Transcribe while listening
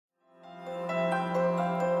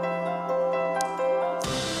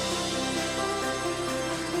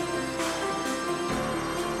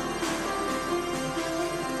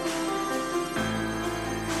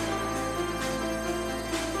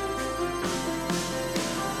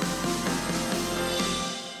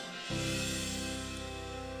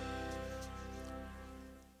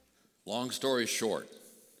Long story short,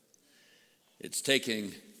 it's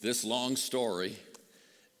taking this long story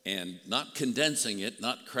and not condensing it,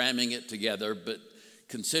 not cramming it together, but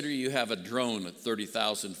consider you have a drone at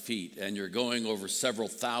 30,000 feet and you're going over several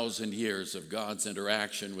thousand years of God's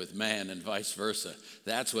interaction with man and vice versa.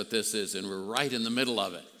 That's what this is, and we're right in the middle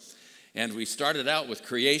of it. And we started out with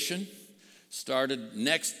creation,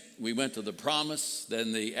 next we went to the promise,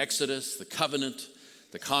 then the Exodus, the covenant,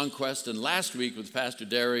 the conquest, and last week with Pastor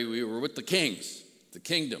Derry, we were with the kings, the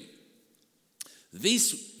kingdom.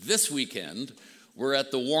 This weekend, we're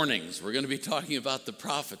at the warnings. We're going to be talking about the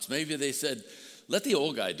prophets. Maybe they said, let the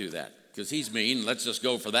old guy do that because he's mean. Let's just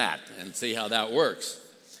go for that and see how that works.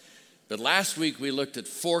 But last week, we looked at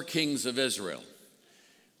 4 kings of Israel.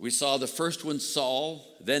 We saw the first one, Saul,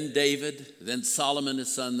 then David, then Solomon,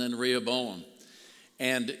 his son, then Rehoboam.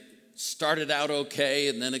 And started out okay,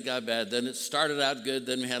 and then it got bad. Then it started out good,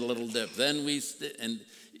 then we had a little dip. And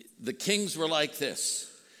the kings were like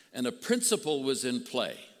this. And a principle was in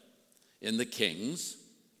play in the kings.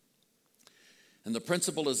 And the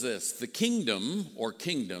principle is this: the kingdom or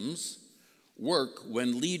kingdoms work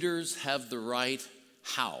when leaders have the right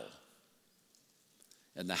how.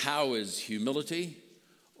 And the how is humility,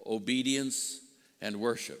 obedience, and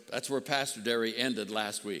worship. That's where Pastor Derry ended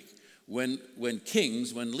last week. When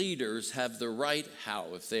leaders have the right how,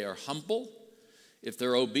 if they are humble, if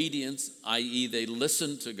they're obedient, i.e. they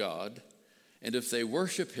listen to God, and if they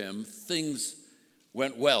worship him, things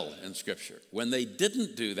went well in Scripture. When they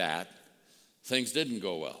didn't do that, things didn't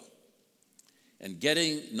go well. And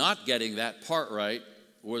not getting that part right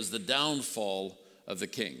was the downfall of the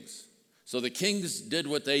kings. So the kings did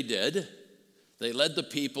what they did. They led the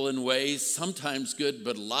people in ways sometimes good,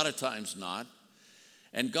 but a lot of times not.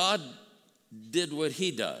 And God did what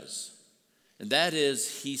he does. And that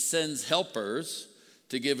is, he sends helpers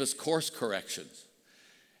to give us course corrections.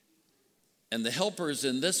 And the helpers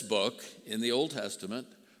in this book, in the Old Testament,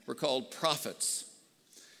 were called prophets.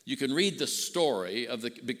 You can read the story of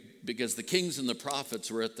because the kings and the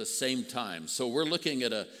prophets were at the same time. So we're looking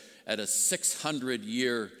at a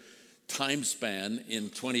 600-year time span in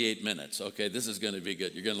 28 minutes. Okay, this is going to be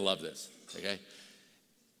good. You're going to love this. Okay,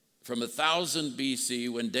 from 1000 BC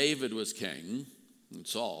when David was king and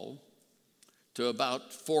Saul to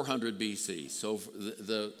about 400 BC. So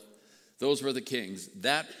those were the kings.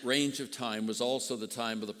 That range of time was also the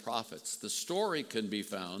time of the prophets. The story can be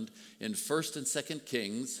found in 1st and 2nd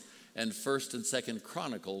Kings and 1st and 2nd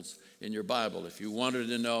Chronicles in your Bible, if you wanted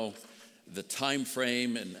to know the time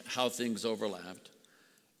frame and how things overlapped.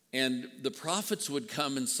 And the prophets would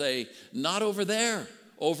come and say, not over there,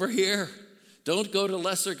 over here. Don't go to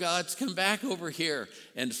lesser gods, come back over here.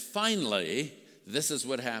 And finally, this is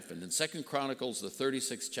what happened. In 2nd Chronicles, the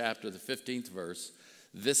 36th chapter, the 15th verse,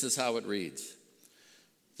 this is how it reads.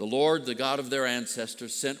 The Lord, the God of their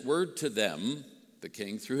ancestors, sent word to them, the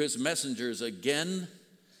king, through his messengers again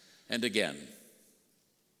and again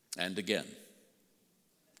and again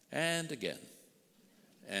and again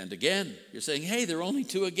and again. You're saying, hey, there are only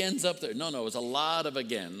 2 agains up there. No, it was a lot of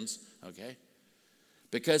agains, okay?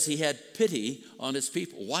 Because he had pity on his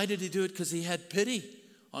people. Why did he do it? Because he had pity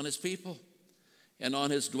on his people and on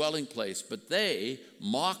his dwelling place. But they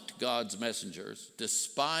mocked God's messengers,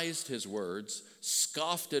 despised his words,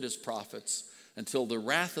 scoffed at his prophets, until the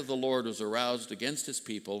wrath of the Lord was aroused against his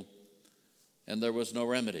people, and there was no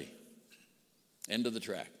remedy. End of the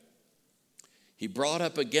track. He brought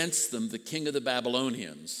up against them the king of the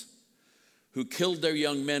Babylonians, who killed their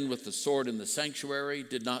young men with the sword in the sanctuary,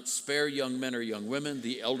 did not spare young men or young women,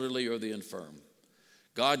 the elderly or the infirm.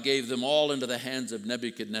 God gave them all into the hands of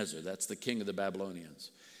Nebuchadnezzar, that's the king of the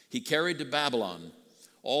Babylonians. He carried to Babylon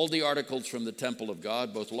all the articles from the temple of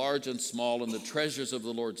God, both large and small, and the treasures of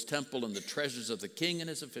the Lord's temple and the treasures of the king and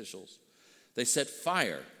his officials. They set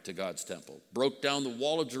fire to God's temple, broke down the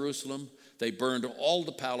wall of Jerusalem. They burned all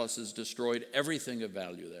the palaces, destroyed everything of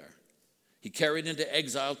value there. He carried into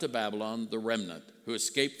exile to Babylon the remnant who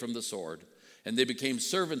escaped from the sword, and they became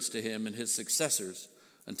servants to him and his successors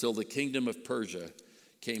until the kingdom of Persia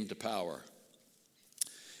came to power.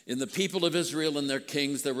 In the people of Israel and their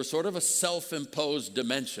kings, there was sort of a self-imposed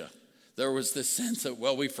dementia. There was this sense that,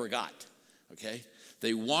 well, we forgot, okay?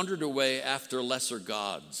 They wandered away after lesser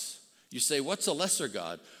gods. You say, what's a lesser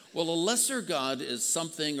god? Well, a lesser god is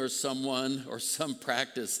something or someone or some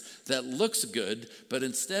practice that looks good, but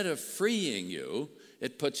instead of freeing you,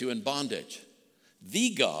 it puts you in bondage.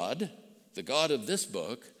 The God of this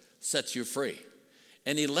book, sets you free.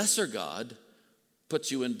 Any lesser god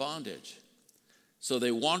puts you in bondage. So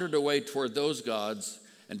they wandered away toward those gods,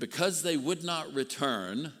 and because they would not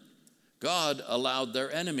return, God allowed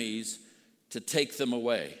their enemies to take them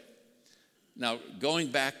away. Now,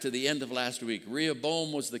 going back to the end of last week,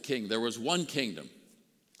 Rehoboam was the king. There was one kingdom,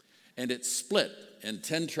 and it split, and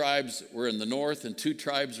 10 tribes were in the north and 2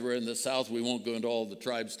 tribes were in the south. We won't go into all the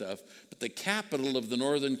tribe stuff, but the capital of the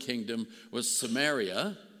northern kingdom was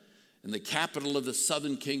Samaria, and the capital of the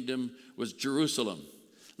southern kingdom was Jerusalem.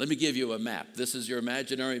 Let me give you a map. This is your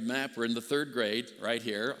imaginary map. We're in the 3rd grade right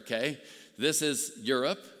here, okay? This is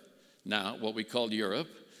Europe, now what we call Europe.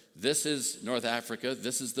 This is North Africa.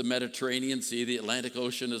 This is the Mediterranean Sea. The Atlantic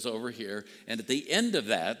Ocean is over here. And at the end of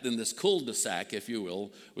that, in this cul-de-sac, if you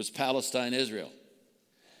will, was Palestine, Israel.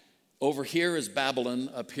 Over here is Babylon.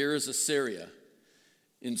 Up here is Assyria.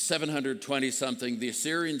 In 720-something, the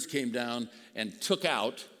Assyrians came down and took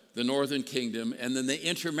out the northern kingdom, and then they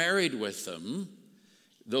intermarried with them,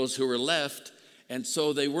 those who were left, and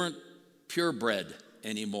so they weren't purebred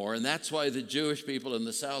anymore. And that's why the Jewish people in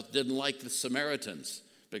the south didn't like the Samaritans,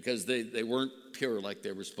 because they weren't pure like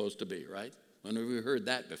they were supposed to be, right? When have we heard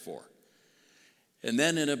that before? And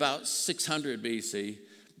then in about 600 BC,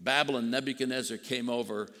 Babylon, Nebuchadnezzar came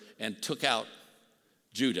over and took out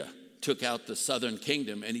Judah, took out the southern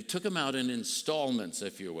kingdom, and he took them out in installments,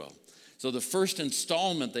 if you will. So the first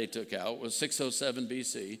installment they took out was 607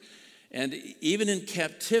 BC, and even in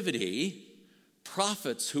captivity,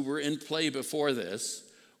 prophets who were in play before this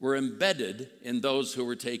were embedded in those who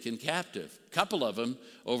were taken captive. A couple of them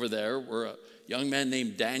over there were a young man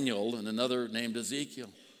named Daniel and another named Ezekiel.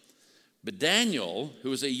 But Daniel, who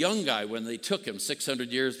was a young guy when they took him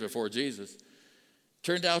 600 years before Jesus,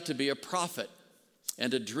 turned out to be a prophet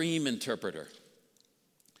and a dream interpreter.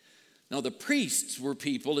 Now, the priests were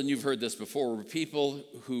people, and you've heard this before, were people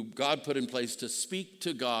who God put in place to speak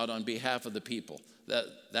to God on behalf of the people.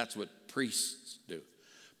 That's what priests do.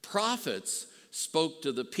 Prophets spoke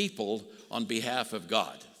to the people on behalf of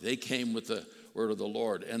God. They came with the word of the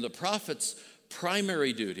Lord. And the prophet's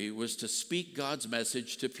primary duty was to speak God's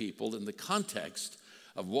message to people in the context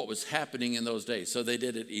of what was happening in those days. So they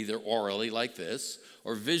did it either orally like this,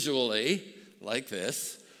 or visually like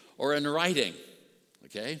this, or in writing,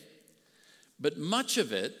 okay? But much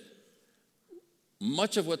of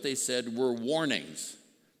what they said were warnings,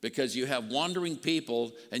 because you have wandering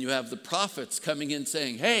people and you have the prophets coming in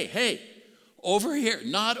saying, hey, over here,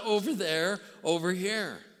 not over there, over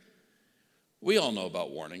here. We all know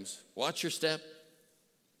about warnings. Watch your step.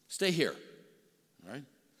 Stay here, all right?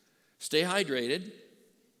 Stay hydrated.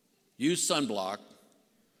 Use sunblock.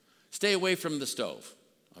 Stay away from the stove,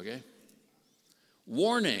 okay?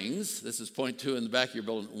 Warnings, this is point 2 in the back of your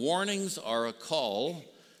building. Warnings are a call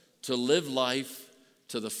to live life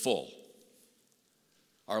to the full.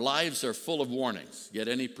 Our lives are full of warnings. Get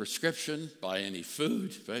any prescription, buy any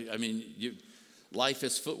food. I mean, life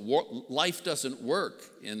doesn't work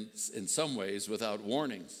in some ways without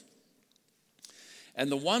warnings. And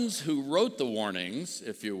the ones who wrote the warnings,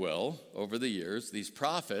 if you will, over the years, these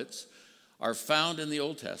prophets, are found in the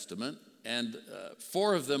Old Testament. And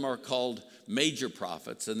 4 of them are called major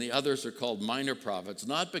prophets, and the others are called minor prophets,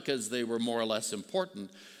 not because they were more or less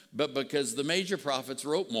important, but because the major prophets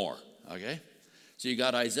wrote more, okay? So you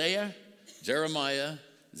got Isaiah, Jeremiah,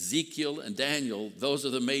 Ezekiel, and Daniel. Those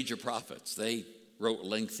are the major prophets. They wrote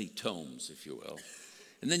lengthy tomes, if you will.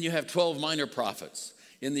 And then you have 12 minor prophets.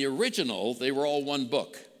 In the original, they were all one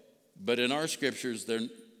book, but in our scriptures, they're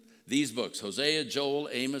these books: Hosea, Joel,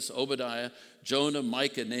 Amos, Obadiah, Jonah,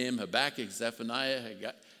 Micah, Nahum, Habakkuk, Zephaniah,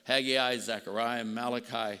 Haggai, Zechariah,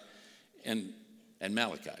 Malachi, and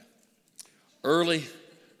Malachi.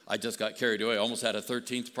 I just got carried away. I almost had a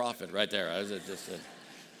 13th prophet right there.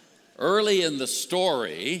 Early in the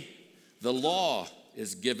story, the law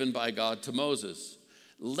is given by God to Moses.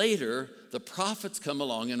 Later, the prophets come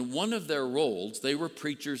along, and one of their roles, they were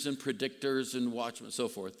preachers and predictors and watchmen and so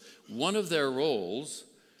forth. One of their roles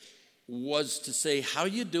was to say, how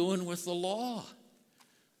you doing with the law?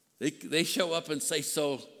 They show up and say,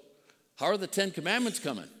 so how are the 10 Commandments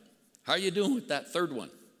coming? How are you doing with that third one?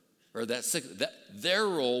 Or that sixth? Their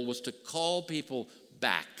role was to call people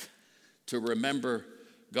back to remember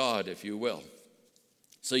God, if you will.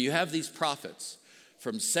 So you have these prophets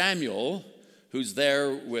from Samuel, who's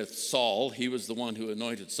there with Saul. He was the one who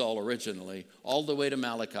anointed Saul originally, all the way to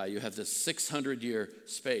Malachi. You have this 600-year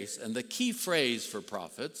space. And the key phrase for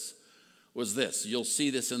prophets was this. You'll see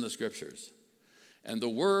this in the scriptures. And the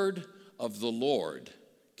word of the Lord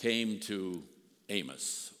came to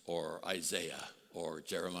Amos or Isaiah or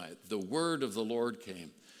Jeremiah. The word of the Lord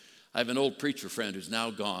came. I have an old preacher friend who's now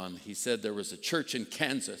gone. He said there was a church in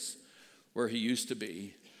Kansas where he used to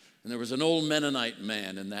be, and there was an old Mennonite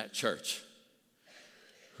man in that church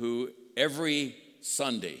who every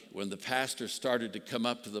Sunday when the pastor started to come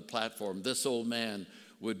up to the platform, this old man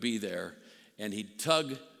would be there, and he'd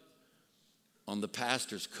tug on the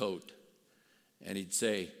pastor's coat, and he'd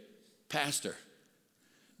say, "Pastor,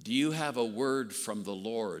 do you have a word from the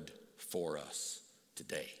Lord for us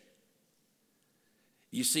today?"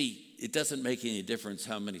 You see, it doesn't make any difference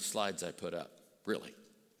how many slides I put up, really.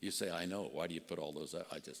 You say, "I know. Why do you put all those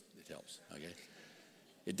up?" It helps, okay?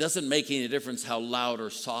 It doesn't make any difference how loud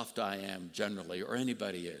or soft I am generally, or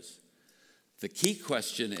anybody is. The key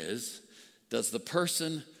question is, does the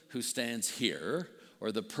person who stands here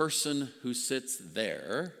or the person who sits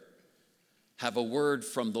there have a word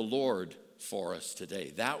from the Lord for us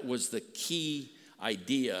today? That was the key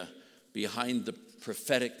idea behind the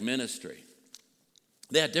prophetic ministry.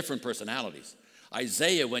 They had different personalities.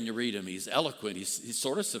 Isaiah, when you read him, he's eloquent. He's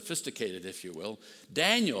sort of sophisticated, if you will.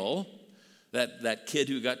 Daniel, that kid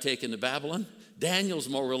who got taken to Babylon, Daniel's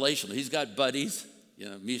more relational. He's got buddies,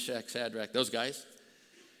 Meshach, Shadrach, those guys.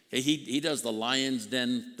 He does the lion's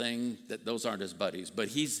den thing. Those aren't his buddies, but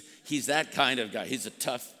he's that kind of guy. He's a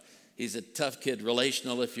tough kid,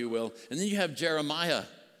 relational, if you will. And then you have Jeremiah,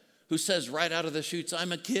 who says right out of the chutes,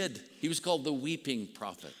 "I'm a kid." He was called the weeping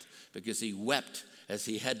prophet because he wept as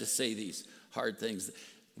he had to say these hard things.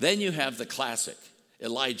 Then you have the classic,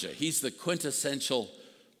 Elijah. He's the quintessential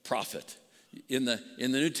prophet. In the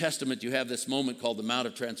New Testament, you have this moment called the Mount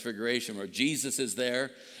of Transfiguration where Jesus is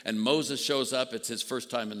there and Moses shows up. It's his first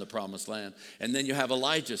time in the Promised Land. And then you have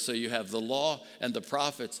Elijah. So you have the law and the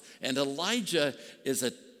prophets. And Elijah is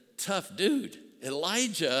a tough dude.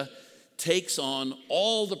 Elijah takes on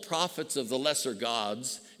all the prophets of the lesser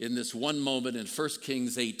gods in this one moment in 1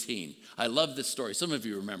 Kings 18. I love this story. Some of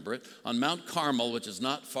you remember it. On Mount Carmel, which is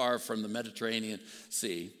not far from the Mediterranean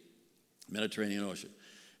Ocean,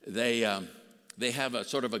 they have a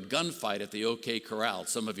sort of a gunfight at the OK Corral.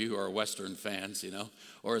 Some of you who are Western fans,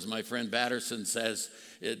 or as my friend Batterson says,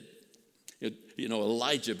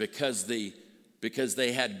 Elijah, because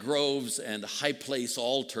they had groves and high place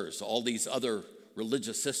altars, all these other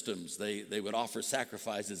religious systems, they would offer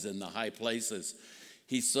sacrifices in the high places.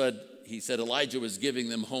 He said Elijah was giving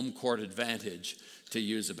them home court advantage, to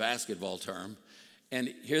use a basketball term.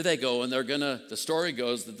 And here they go, and the story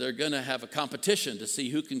goes that they're gonna have a competition to see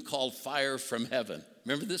who can call fire from heaven.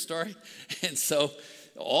 Remember this story? And so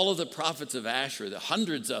all of the prophets of Asher, the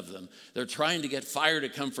hundreds of them, they're trying to get fire to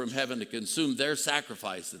come from heaven to consume their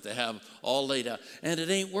sacrifice that they have all laid out. And it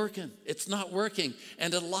ain't working. It's not working.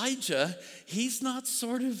 And Elijah, he's not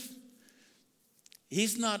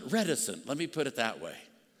reticent. Let me put it that way.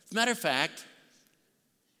 As a matter of fact,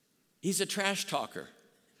 he's a trash talker.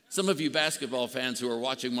 Some of you basketball fans who are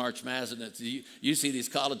watching March Madness, you see these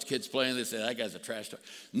college kids playing, they say, "That guy's a trash talker."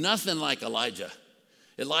 Nothing like Elijah.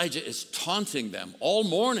 Elijah is taunting them all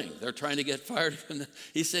morning. They're trying to get fired.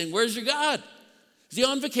 He's saying, "Where's your God? Is he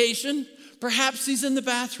on vacation? Perhaps he's in the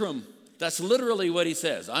bathroom." That's literally what he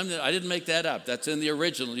says. I didn't make that up. That's in the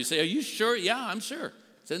original. You say, "Are you sure?" "Yeah, I'm sure.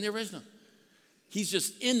 It's in the original." He's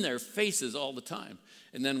just in their faces all the time.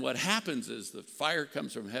 And then what happens is the fire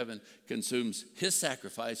comes from heaven, consumes his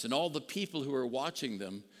sacrifice, and all the people who are watching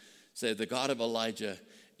them say, "The God of Elijah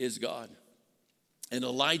is God." And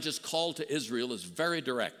Elijah's call to Israel is very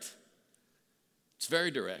direct. It's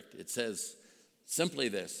very direct. It says simply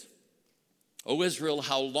this: "O Israel,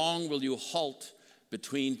 how long will you halt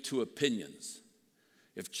between two opinions?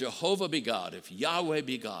 If Jehovah be God, if Yahweh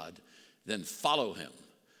be God, then follow him.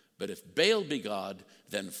 But if Baal be God,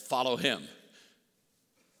 then follow him."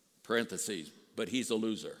 Parentheses, but he's a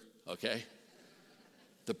loser, okay?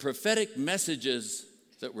 The prophetic messages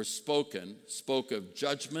that were spoke of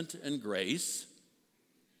judgment and grace,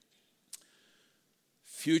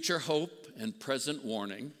 future hope and present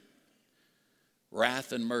warning,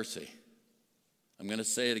 wrath and mercy. I'm going to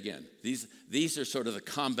say it again. These are sort of the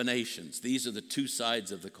combinations. These are the two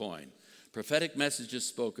sides of the coin. Prophetic messages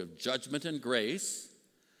spoke of judgment and grace,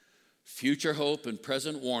 future hope and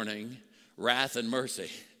present warning, wrath and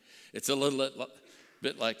mercy. It's a little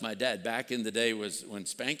bit like my dad. Back in the day was when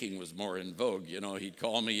spanking was more in vogue. He'd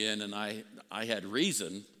call me in, and I had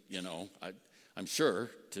reason, I'm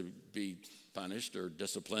sure, to be punished or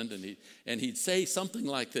disciplined. And he'd say something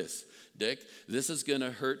like this: "Dick, this is going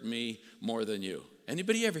to hurt me more than you."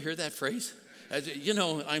 Anybody ever hear that phrase?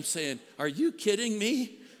 I'm saying, "Are you kidding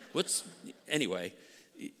me?" Anyway,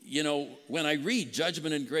 when I read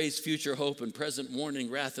judgment and grace, future hope and present warning,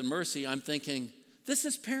 wrath and mercy, I'm thinking, this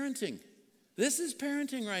is parenting. This is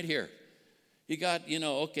parenting right here. You got,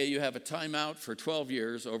 okay, you have a timeout for 12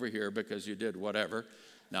 years over here because you did whatever.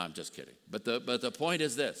 No, I'm just kidding. But the point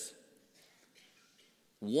is this: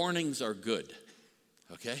 warnings are good,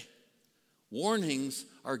 okay? Warnings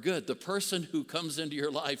are good. The person who comes into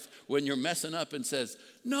your life when you're messing up and says,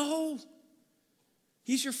 "No,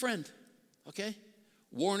 He's your friend, okay?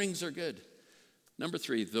 Warnings are good. Number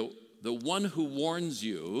 3, the one who warns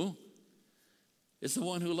you is the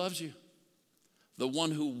one who loves you. The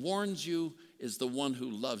one who warns you is the one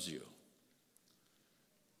who loves you.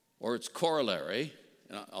 Or its corollary,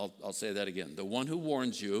 and I'll say that again. The one who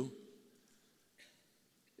warns you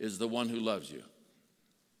is the one who loves you.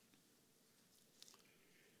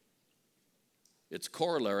 Its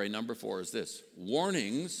corollary, number 4, is this.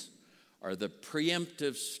 Warnings are the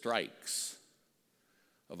preemptive strikes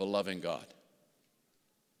of a loving God.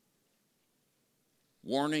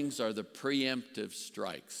 Warnings are the preemptive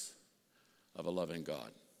strikes of a loving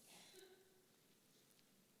God.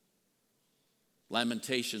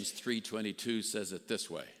 Lamentations 3:22 says it this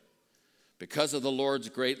way. Because of the Lord's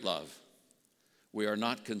great love, we are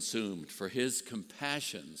not consumed, for his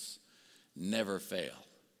compassions never fail.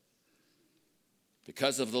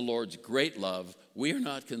 Because of the Lord's great love, we are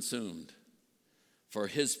not consumed, for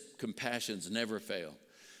his compassions never fail.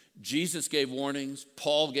 Jesus gave warnings.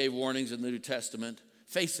 Paul gave warnings in the New Testament.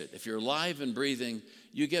 Face it, if you're alive and breathing,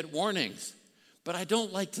 you get warnings. But I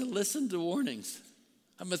don't like to listen to warnings.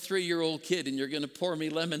 I'm a 3-year-old kid, and you're going to pour me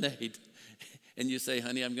lemonade. And you say,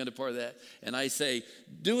 honey, I'm going to pour that. And I say,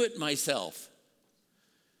 do it myself.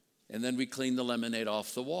 And then we clean the lemonade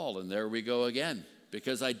off the wall, and there we go again.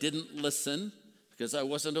 Because I didn't listen, because I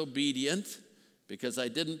wasn't obedient, because I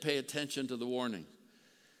didn't pay attention to the warning.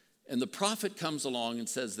 And the prophet comes along and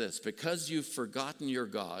says this, because you've forgotten your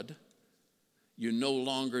God, you no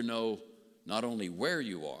longer know not only where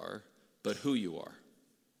you are, but who you are.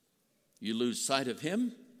 You lose sight of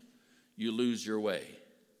him, you lose your way.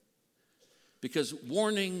 Because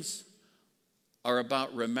warnings are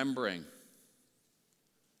about remembering.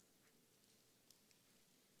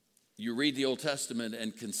 You read the Old Testament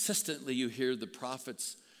and consistently you hear the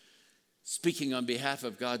prophets speaking on behalf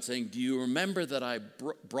of God saying, do you remember that I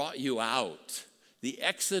brought you out? The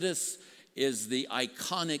Exodus is the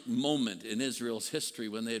iconic moment in Israel's history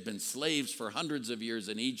when they had been slaves for hundreds of years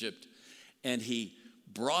in Egypt, and he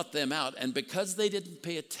brought them out. And because they didn't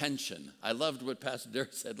pay attention, I loved what Pastor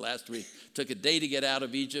Derek said last week, took a day to get out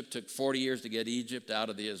of Egypt, took 40 years to get Egypt out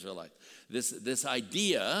of the Israelites. This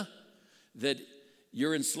idea that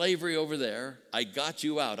you're in slavery over there, I got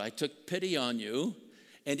you out, I took pity on you,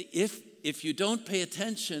 and if you don't pay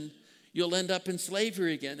attention, you'll end up in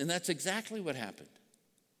slavery again. And that's exactly what happened.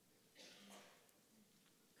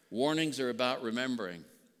 Warnings are about remembering.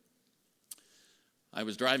 I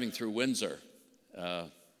was driving through Windsor a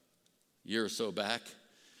year or so back,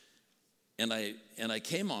 and I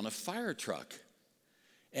came on a fire truck,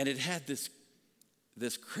 and it had this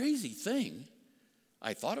crazy thing.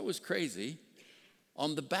 I thought it was crazy.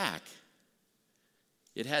 On the back,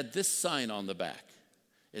 it had this sign on the back.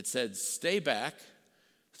 It said, stay back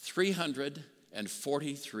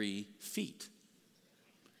 343 feet.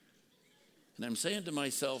 And I'm saying to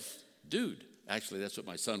myself, dude, actually that's what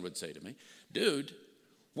my son would say to me, dude,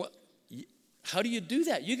 how do you do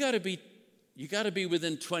that? You got to be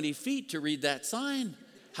within 20 feet to read that sign.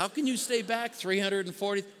 How can you stay back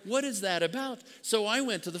 340? What is that about? So I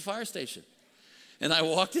went to the fire station, and I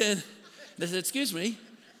walked in, and I said, excuse me,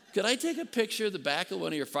 could I take a picture of the back of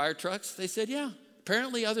one of your fire trucks? They said, yeah.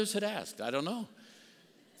 Apparently others had asked. I don't know.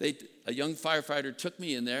 A young firefighter took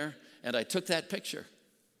me in there, and I took that picture.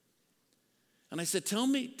 And I said, tell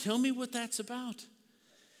me what that's about.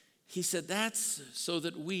 He said, that's so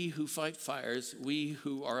that we who fight fires, we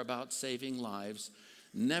who are about saving lives,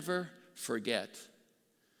 never forget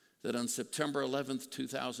that on September 11th,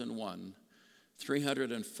 2001,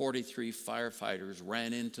 343 firefighters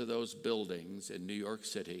ran into those buildings in New York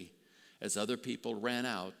City. As other people ran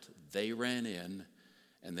out, they ran in,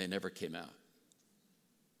 and they never came out.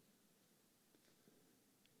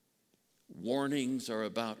 Warnings are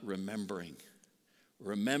about remembering.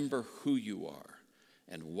 Remember who you are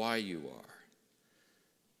and why you are.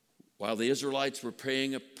 While the Israelites were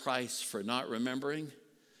paying a price for not remembering,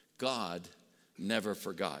 God never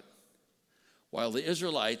forgot. While the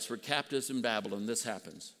Israelites were captives in Babylon, this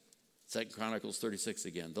happens. 2 Chronicles 36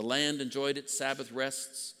 again. The land enjoyed its Sabbath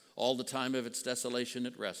rests. All the time of its desolation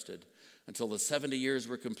it rested, until the 70 years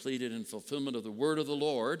were completed in fulfillment of the word of the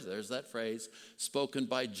Lord, there's that phrase, spoken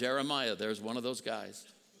by Jeremiah. There's one of those guys.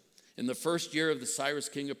 In the first year of the Cyrus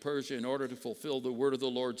king of Persia, in order to fulfill the word of the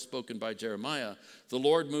Lord spoken by Jeremiah, the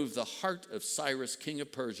Lord moved the heart of Cyrus king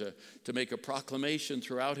of Persia to make a proclamation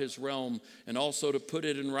throughout his realm and also to put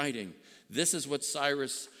it in writing. This is what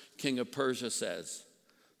Cyrus king of Persia says.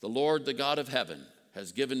 The Lord, the God of heaven,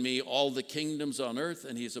 has given me all the kingdoms on earth,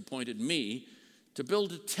 and he has appointed me to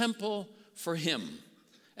build a temple for him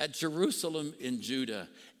At Jerusalem in Judah,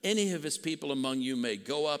 any of his people among you may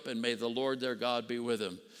go up, and may the Lord their God be with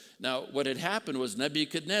him. Now, what had happened was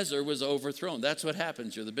Nebuchadnezzar was overthrown. That's what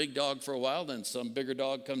happens. You're the big dog for a while, then some bigger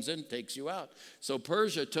dog comes in, takes you out. So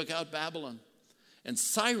Persia took out Babylon. And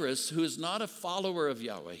Cyrus, who is not a follower of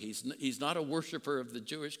Yahweh, he's not a worshiper of the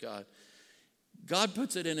Jewish God, God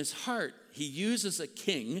puts it in his heart. He uses a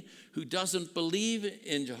king who doesn't believe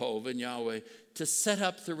in Jehovah and Yahweh to set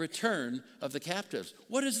up the return of the captives.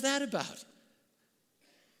 What is that about?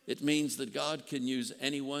 It means that God can use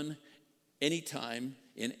anyone, anytime,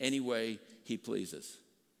 in any way he pleases.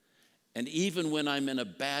 And even when I'm in a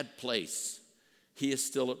bad place, he is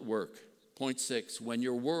still at work. Point 6, when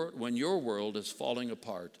your world is falling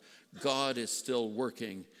apart, God is still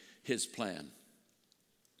working his plan.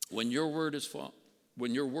 When your world is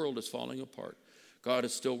falling apart, God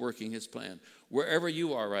is still working his plan. Wherever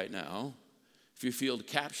you are right now, if you feel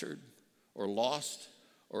captured or lost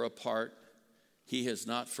or apart, he has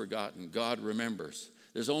not forgotten. God remembers.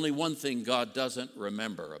 There's only one thing God doesn't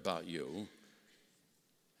remember about you,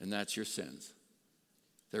 and that's your sins.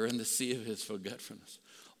 They're in the sea of his forgetfulness.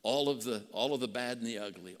 All of the bad and the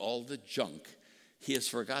ugly, all the junk, he has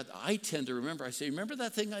forgotten. I tend to remember. I say, remember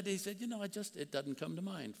that thing I did? He said, it doesn't come to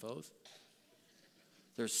mind, folks.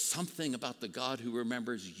 There's something about the God who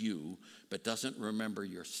remembers you but doesn't remember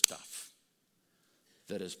your stuff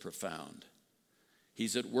that is profound.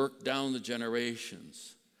 He's at work down the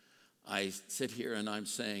generations. I sit here and I'm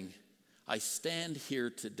saying, I stand here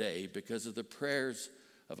today because of the prayers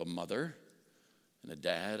of a mother and a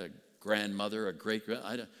dad, a grandmother, a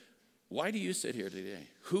great-grandmother. Why do you sit here today?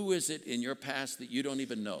 Who is it in your past that you don't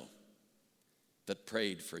even know that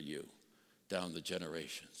prayed for you down the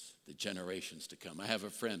generations to come? I have a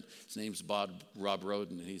friend, his name's Rob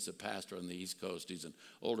Roden, and he's a pastor on the East Coast. He's an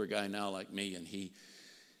older guy now like me, and he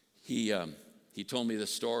told me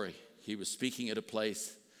this story. He was speaking at a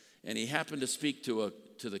place, and he happened to speak to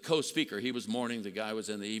the co-speaker. He was morning, the guy was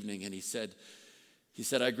in the evening, and he said,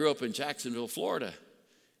 I grew up in Jacksonville, Florida.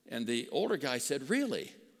 And the older guy said,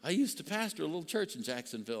 really? I used to pastor a little church in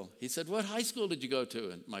Jacksonville. He said, what high school did you go to?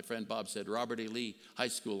 And my friend Bob said, Robert E. Lee High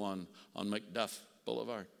School on McDuff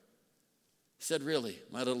Boulevard. He said, really?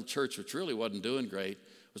 My little church, which really wasn't doing great,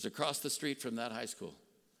 was across the street from that high school.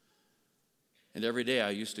 And every day I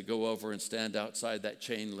used to go over and stand outside that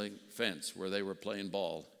chain link fence where they were playing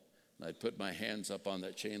ball. And I'd put my hands up on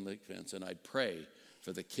that chain link fence and I'd pray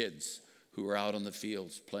for the kids who were out on the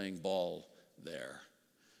fields playing ball there.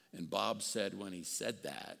 And Bob said when he said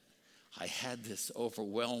that, I had this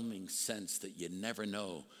overwhelming sense that you never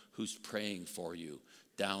know who's praying for you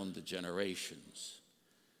down the generations.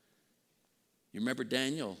 You remember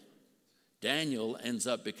Daniel? Daniel ends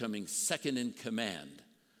up becoming second in command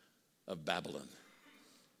of Babylon.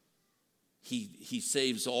 He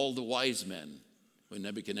saves all the wise men when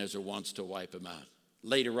Nebuchadnezzar wants to wipe them out.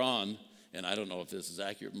 Later on, and I don't know if this is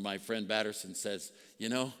accurate, my friend Batterson says,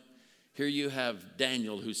 here you have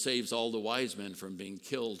Daniel who saves all the wise men from being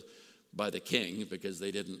killed by the king because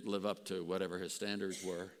they didn't live up to whatever his standards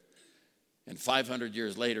were. And 500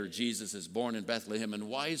 years later, Jesus is born in Bethlehem, and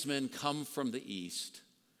wise men come from the east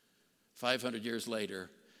 500 years later.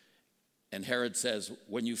 And Herod says,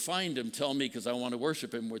 when you find him, tell me because I want to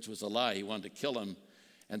worship him, which was a lie. He wanted to kill him.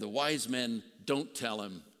 And the wise men don't tell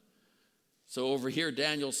him. So over here,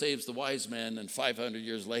 Daniel saves the wise men, and 500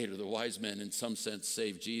 years later, the wise men, in some sense,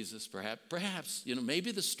 save Jesus. Perhaps,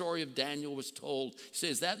 maybe the story of Daniel was told. You say,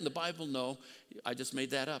 is that in the Bible? No, I just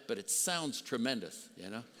made that up, but it sounds tremendous,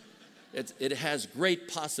 It has great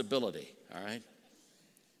possibility, all right?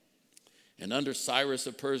 And under Cyrus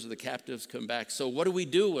of Persia, the captives come back. So what do we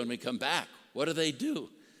do when we come back? What do they do?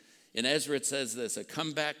 In Ezra, it says this, a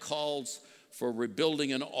comeback calls for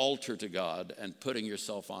rebuilding an altar to God and putting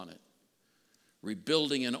yourself on it.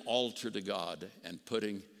 Rebuilding an altar to God and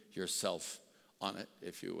putting yourself on it,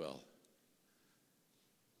 if you will.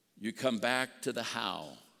 You come back to the how.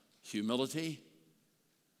 Humility,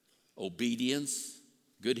 obedience,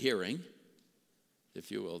 good hearing, if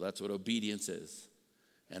you will. That's what obedience is,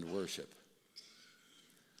 and worship.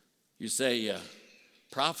 You say,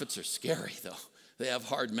 prophets are scary, though. They have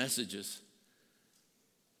hard messages.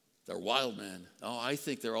 They're wild men. Oh, I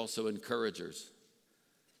think they're also encouragers.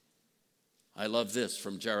 I love this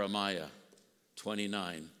from Jeremiah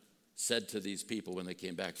 29, said to these people when they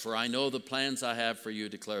came back, for I know the plans I have for you,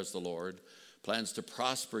 declares the Lord, plans to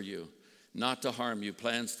prosper you, not to harm you,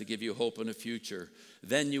 plans to give you hope in a future.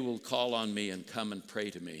 Then you will call on me and come and pray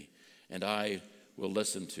to me, and I will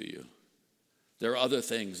listen to you. There are other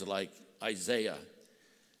things like Isaiah.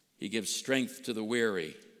 He gives strength to the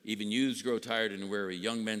weary Even youths grow tired and weary.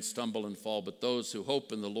 Young men stumble and fall, but those who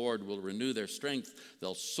hope in the Lord will renew their strength.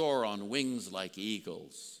 They'll soar on wings like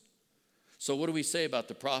eagles. So what do we say about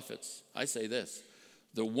the prophets? I say this: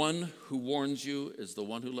 the one who warns you is the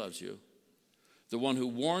one who loves you. The one who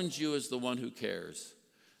warns you is the one who cares.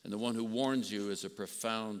 And the one who warns you is a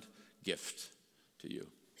profound gift to you.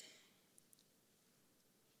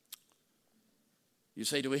 You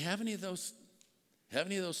say, do we have any of those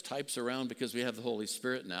types around? Because we have the Holy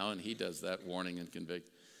Spirit now, and he does that warning and convict.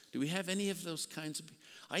 Do we have any of those kinds of people?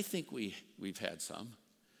 I think we've had some.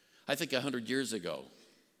 I think 100 years ago,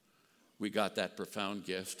 we got that profound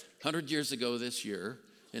gift. 100 years ago this year,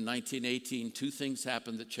 in 1918, two things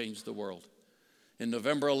happened that changed the world. In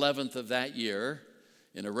November 11th of that year,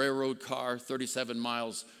 in a railroad car 37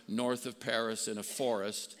 miles north of Paris in a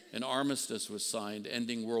forest, an armistice was signed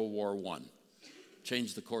ending World War I.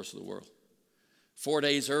 Changed the course of the world. 4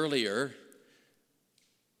 days earlier,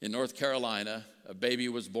 in North Carolina, a baby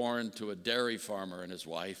was born to a dairy farmer and his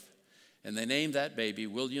wife, and they named that baby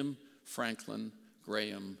William Franklin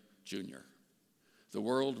Graham Jr. The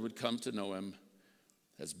world would come to know him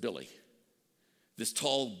as Billy. This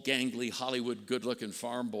tall, gangly, Hollywood, good-looking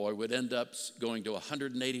farm boy would end up going to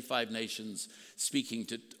 185 nations, speaking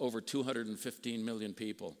to over 215 million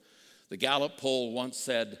people. The Gallup poll once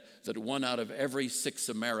said that 1 out of every 6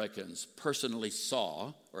 Americans personally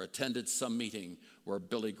saw or attended some meeting where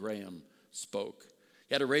Billy Graham spoke.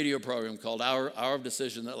 He had a radio program called Hour of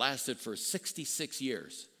Decision that lasted for 66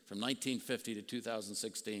 years, from 1950 to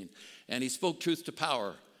 2016. And he spoke truth to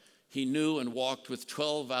power. He knew and walked with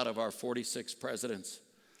 12 out of our 46 presidents.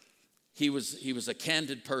 He was a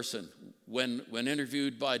candid person. When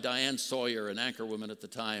interviewed by Diane Sawyer, an anchorwoman at the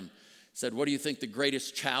time, said, what do you think the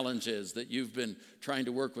greatest challenge is that you've been trying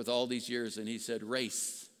to work with all these years? And he said,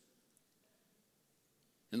 race.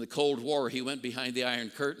 In the Cold War, he went behind the Iron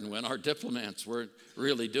Curtain when our diplomats weren't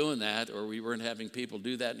really doing that, or we weren't having people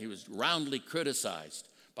do that, and he was roundly criticized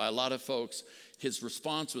by a lot of folks. His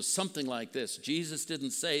response was something like this: Jesus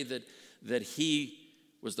didn't say that he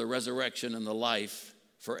was the resurrection and the life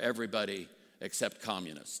for everybody except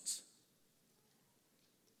communists.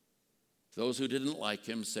 Those who didn't like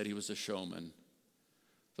him said he was a showman.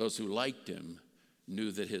 Those who liked him knew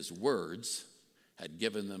that his words had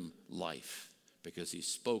given them life because he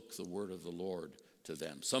spoke the word of the Lord to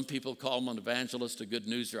them. Some people call him an evangelist, a good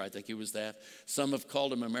newser. I think he was that. Some have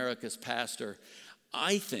called him America's pastor.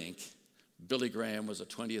 I think Billy Graham was a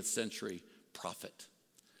 20th century prophet.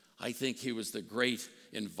 I think he was the great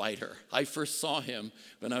inviter. I first saw him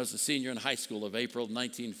when I was a senior in high school of April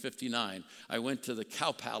 1959. I went to the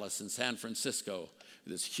Cow Palace in San Francisco,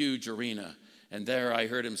 this huge arena, and there I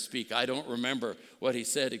heard him speak. I don't remember what he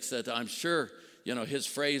said, except I'm sure, his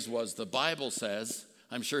phrase was, the Bible says.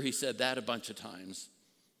 I'm sure he said that a bunch of times.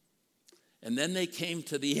 And then they came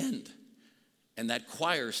to the end, and that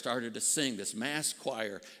choir started to sing, this mass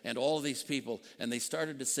choir, and all these people, and they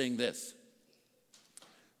started to sing this.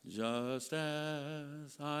 Just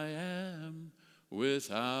as I am,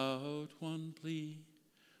 without one plea,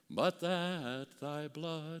 but that thy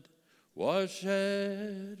blood was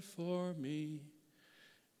shed for me,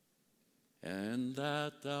 and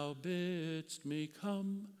that thou bidst me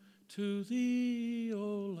come to thee,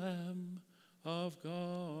 O Lamb of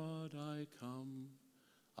God, I come,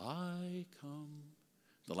 I come.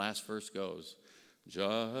 The last verse goes,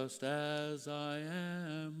 just as I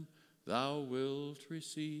am, thou wilt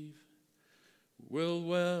receive, will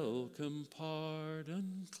welcome,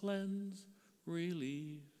 pardon, cleanse,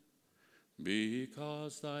 relieve.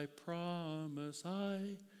 Because thy promise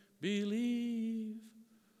I believe,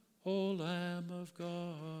 O Lamb of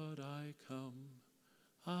God, I come,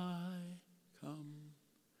 I come.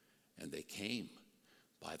 And they came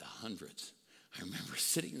by the hundreds. I remember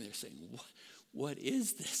sitting there saying, what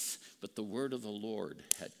is this? But the word of the Lord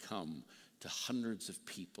had come to hundreds of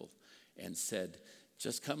people and said,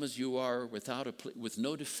 just come as you are with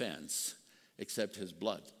no defense, except his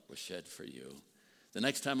blood was shed for you. The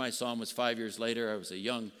next time I saw him was 5 years later. I was a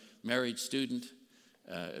young married student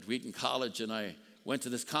at Wheaton College, and I went to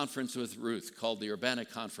this conference with Ruth called the Urbana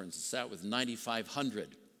Conference. It sat with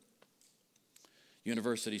 9,500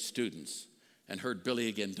 university students and heard Billy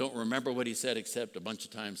again. Don't remember what he said, except a bunch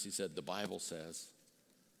of times he said, the Bible says.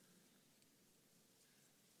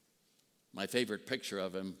 My favorite picture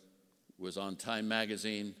of him was on Time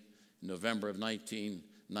magazine in November of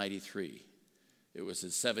 1993. It was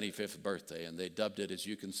his 75th birthday, and they dubbed it, as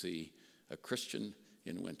you can see, A Christian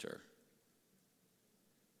in Winter.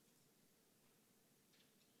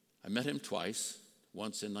 I met him twice,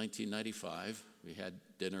 once in 1995. We had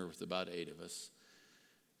dinner with about 8 of us.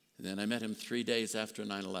 And then I met him 3 days after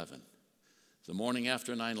 9/11. The morning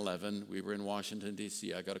after 9/11, we were in Washington,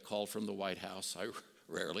 D.C. I got a call from the White House. I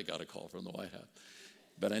rarely got a call from the White House.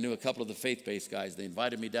 But I knew a couple of the faith-based guys. They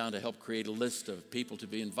invited me down to help create a list of people to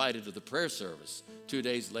be invited to the prayer service 2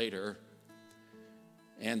 days later.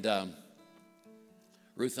 And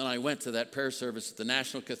Ruth and I went to that prayer service at the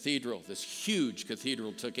National Cathedral. This huge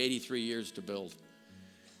cathedral took 83 years to build.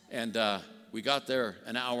 And we got there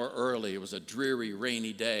an hour early. It was a dreary,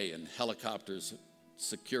 rainy day, and helicopters,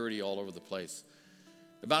 security all over the place.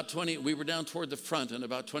 We were down toward the front, and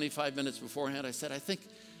about 25 minutes beforehand, I said, I think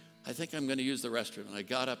I'm going to use the restroom. And I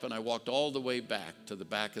got up and I walked all the way back to the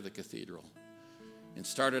back of the cathedral and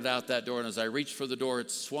started out that door. And as I reached for the door,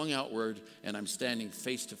 it swung outward, and I'm standing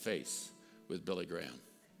face to face with Billy Graham.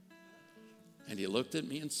 And he looked at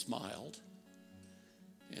me and smiled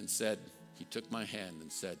and said, he took my hand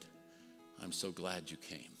and said, I'm so glad you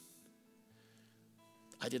came.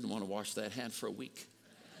 I didn't want to wash that hand for a week.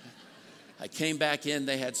 I came back in,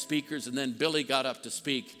 they had speakers, and then Billy got up to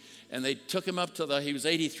speak. And they took him up to he was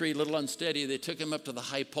 83, a little unsteady. They took him up to the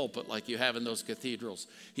high pulpit like you have in those cathedrals.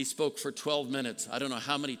 He spoke for 12 minutes. I don't know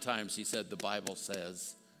how many times he said, the Bible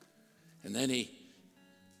says. And then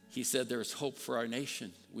he said, there is hope for our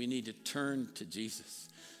nation. We need to turn to Jesus.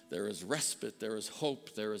 There is respite, there is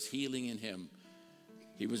hope, there is healing in him.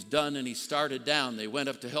 He was done and he started down. They went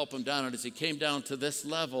up to help him down. And as he came down to this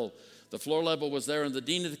level, the floor level was there, and the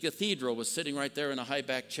dean of the cathedral was sitting right there in a high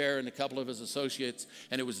back chair, and a couple of his associates,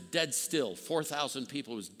 and it was dead still. 4,000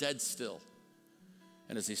 people, it was dead still.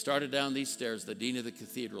 And as he started down these stairs, the dean of the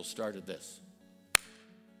cathedral started this.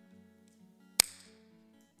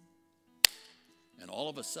 And all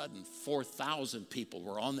of a sudden, 4,000 people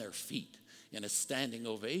were on their feet in a standing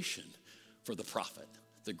ovation for the prophet,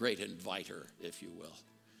 the great inviter, if you will.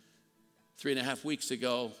 3.5 weeks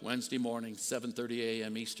ago, Wednesday morning, 7:30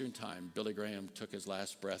 a.m. Eastern Time, Billy Graham took his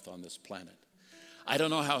last breath on this planet. I don't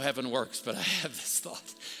know how heaven works, but I have this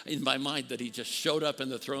thought in my mind that he just showed up in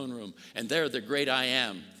the throne room, and there the great I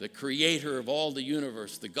am, the creator of all the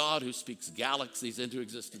universe, the God who speaks galaxies into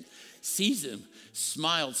existence, sees him,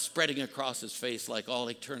 smiled, spreading across his face like all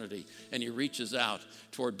eternity, and he reaches out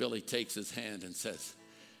toward Billy, takes his hand, and says,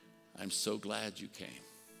 I'm so glad you came.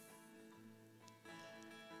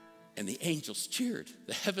 And the angels cheered.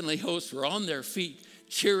 The heavenly hosts were on their feet,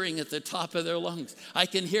 cheering at the top of their lungs. I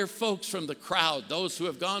can hear folks from the crowd, those who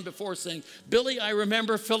have gone before, saying, Billy, I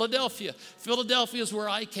remember Philadelphia. Philadelphia is where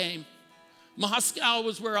I came. Moscow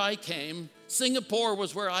was where I came. Singapore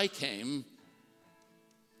was where I came.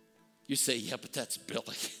 You say, yeah, but that's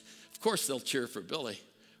Billy. Of course they'll cheer for Billy.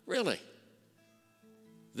 Really?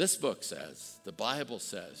 This book says, the Bible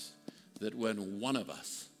says, that when one of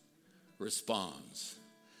us responds,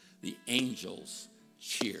 the angels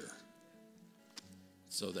cheer.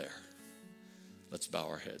 So there. Let's bow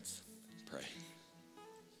our heads. Pray.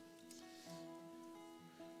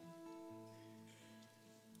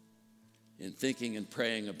 In thinking and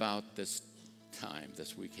praying about this time,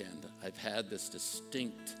 this weekend, I've had this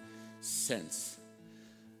distinct sense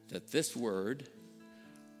that this word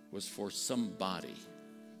was for somebody.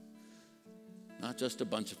 Not just a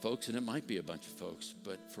bunch of folks, and it might be a bunch of folks,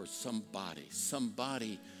 but for somebody.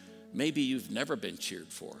 Somebody maybe you've never been cheered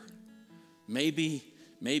for. Maybe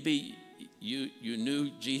you knew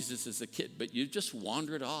Jesus as a kid, but you just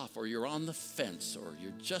wandered off, or you're on the fence, or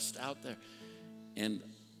you're just out there. And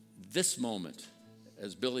this moment,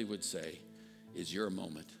 as Billy would say, is your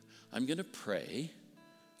moment. I'm going to pray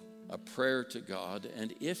a prayer to God,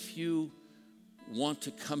 and if you want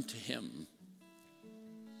to come to him,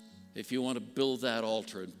 if you want to build that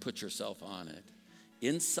altar and put yourself on it,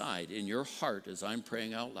 inside, in your heart, as I'm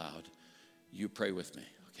praying out loud, you pray with me,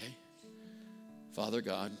 okay? Father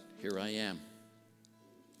God, here I am.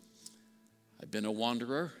 I've been a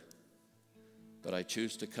wanderer, but I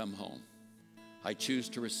choose to come home. I choose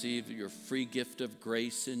to receive your free gift of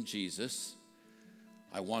grace in Jesus.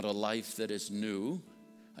 I want a life that is new.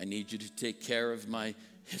 I need you to take care of my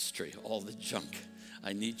history, all the junk.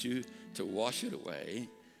 I need you to wash it away.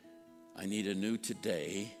 I need a new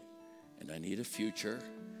today, and I need a future,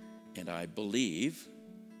 and I believe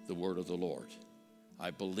the word of the Lord.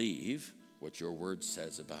 I believe what your word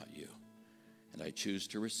says about you, and I choose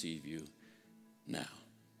to receive you now.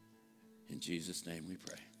 In Jesus' name we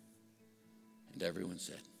pray. And everyone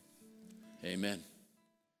said, amen.